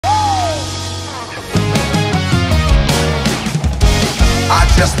I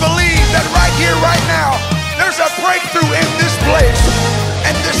just believe that right here, right now, there's a breakthrough in this place.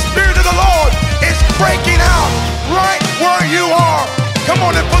 And the Spirit of the Lord is breaking out right where you are. Come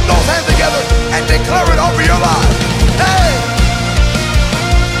on and put those hands together and declare it over your life. Hey!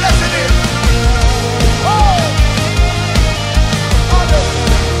 Yes, it is. Oh!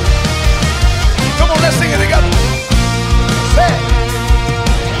 Come on, let's sing it together. Say it.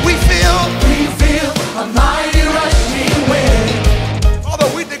 We feel a mighty rushing wind. Father,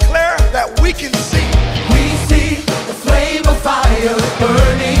 we declare that we can see. We see the flame of fire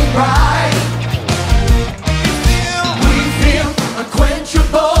burning bright. We feel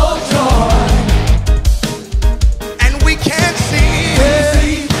unquenchable joy. And we can't see. We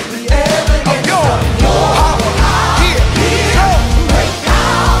see the evidence of your power. Here. So, break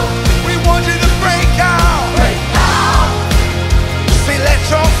out. we want you to break out. Break out. Say, let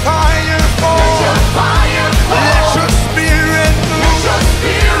your fire fall. Let your fire fall. Let your spirit move. Let your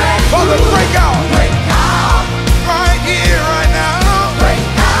spirit Father, move. break out. Break out. Right here, right now. Break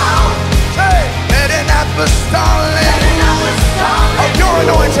out. Say, let an apostolic of your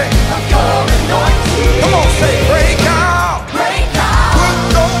anointing. Of your anointing. Come on, say, break out. Break out. Put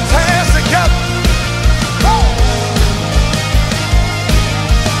those hands together. Oh.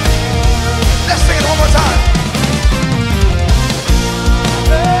 Let's sing it one more time.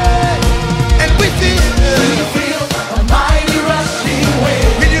 Hey. And we feel. We feel a mighty rushing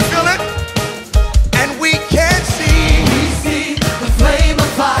wind. Can you feel it? And we can't see. We see the flame of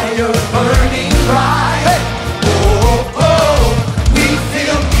fire burning bright. Hey. Oh, oh, we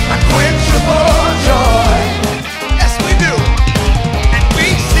feel unquenchable joy. Yes, we do. And we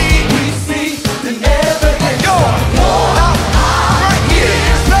see. We see the evidence Yo. of your Now, right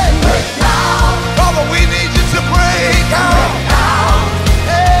here. Say, break out. Father, we need you to break out.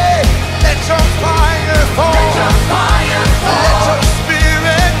 Hey, let your fire fall. Let your fire fall. Let your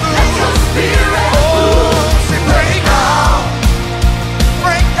spirit move. Let your spirit Oh, move. say break out.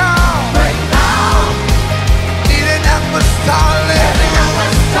 Break out. Break out. Need an apostolic.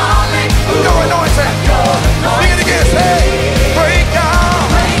 Apostolic move. Your anointing. Your Sing it again. Say, break out.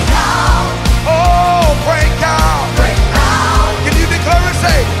 break out. Oh, break out. Break out. Can you declare and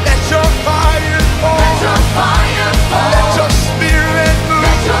say, let your fire fall. Let your fire fall. Let your spirit move.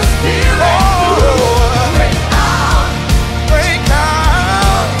 Let your spirit move. Oh, Break out. break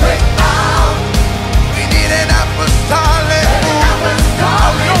out. Break out. We need an apostolic move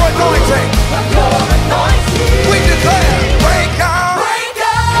of your anointing. Of your anointing. We declare, break out. Break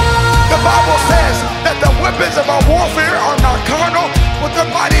out. The Bible says that the weapons of our warfare are not carnal, but they're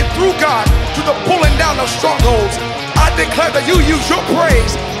mighty through God to the pulling down of strongholds. I declare that you use your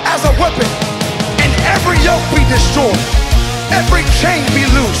praise as a weapon, and every yoke be destroyed, every chain be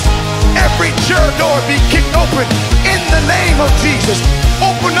loose, every jail door be kicked open in the name of Jesus.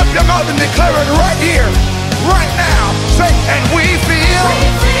 Open up your mouth and declare it right here, right now. Say, and we feel. We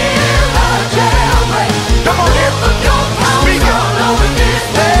feel a jailbreak. Come on here. Of your power Speak it. all over this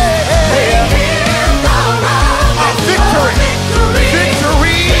place. Hey, hey, We hey. hear the round A of victory. victory.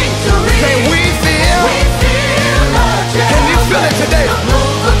 Victory. Victory. Say, we feel. We feel a jailbreak. Can you feel it today? The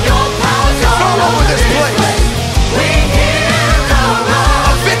move of your power all over this place. We hear the round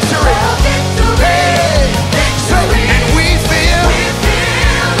A victory. of victory. Hey. Say, Victory. and we feel. We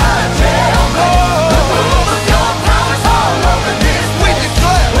feel a jailbreak. Oh. The move of your power all over this We place.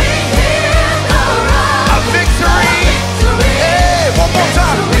 declare We hear the round a victory. victory. Hey, one more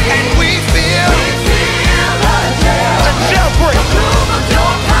time. And we feel We feel a jailbreak. a jailbreak. Move of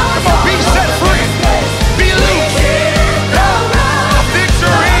your power Come on, be all set over free. this place. Be loose. A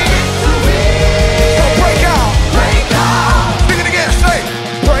victory. So break out. Break out. Sing it again. Say,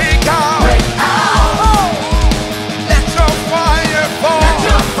 break out. Break out. Oh. Let your fire fall. Let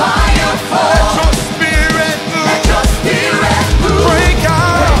your fire fall. Let your spirit move. Let your spirit move. Break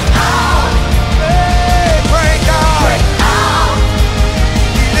out. Out. Hey, break out. Break out.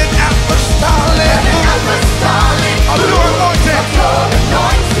 Need an apostolic Let move apostolic of move your anointing. of your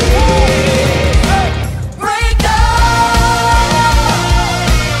anointing. Break out.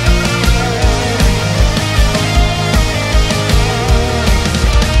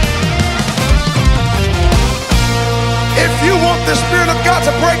 If you want the Spirit of God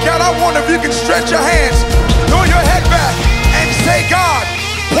to break out, I wonder if you can stretch your hands, throw your head back, and say, God,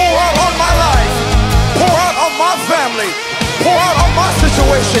 pour out on my life, pour out on my family, pour out on my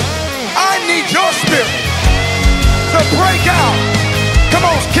situation. I need your Spirit to break out. Come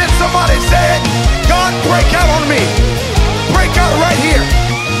on, can somebody say it? God, break out on me. Break out right here.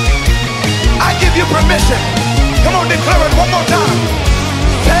 I give you permission. Come on, declare it one more time.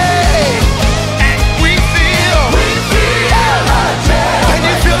 Hey, and we feel. We feel a jailbreak.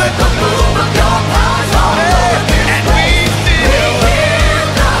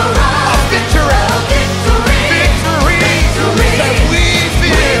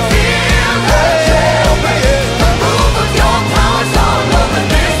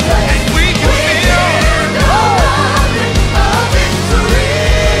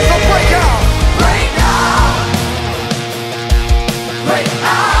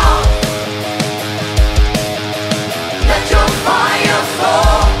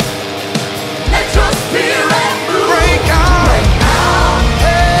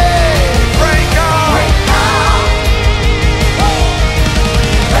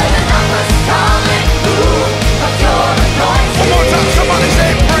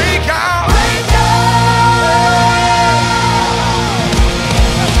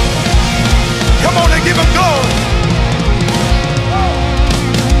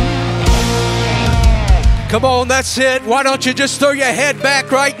 Come on, that's it. Why don't you just throw your head back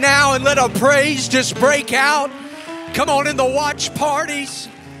right now and let a praise just break out? Come on, in the watch parties,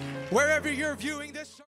 wherever you're viewing this.